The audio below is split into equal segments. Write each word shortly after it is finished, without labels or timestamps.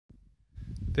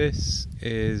This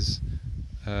is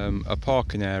a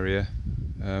parking area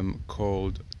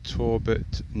called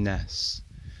Tarbat Ness,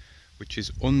 which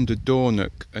is under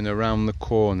Dornoch and around the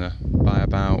corner by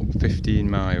about 15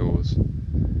 miles.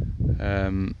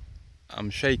 I'm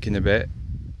shaking a bit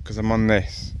because I'm on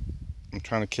this. I'm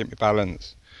trying to keep my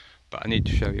balance, but I need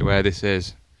to show you where this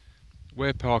is.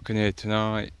 We're parking here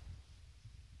tonight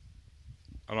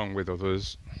along with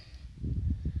others.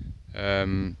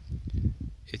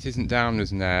 It isn't down as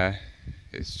there,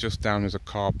 it's just down as a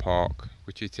car park,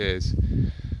 which it is.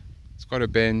 It's got a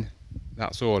bin,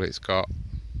 that's all it's got,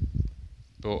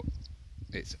 but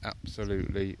it's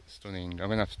absolutely stunning. I'm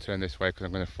going to have to turn this way because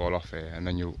I'm going to fall off here, and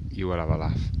then you will have a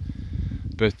laugh.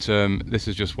 But this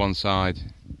is just one side.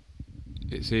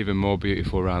 It's even more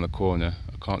beautiful around the corner.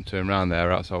 I can't turn around there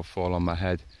or else I'll fall on my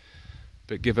head.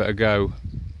 But give it a go.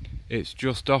 It's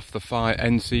just off the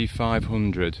NC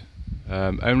 500.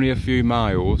 Only a few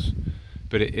miles,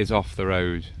 but it is off the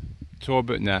road.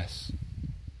 Tarbat Ness,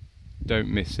 don't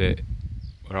miss it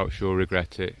or else you'll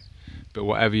regret it. But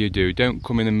whatever you do, don't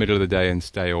come in the middle of the day and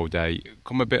stay all day.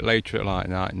 Come a bit later at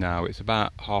night now. It's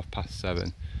about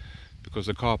 7:30 because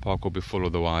the car park will be full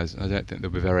otherwise. I don't think they'll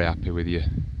be very happy with you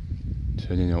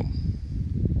turning up.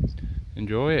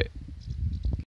 Enjoy it.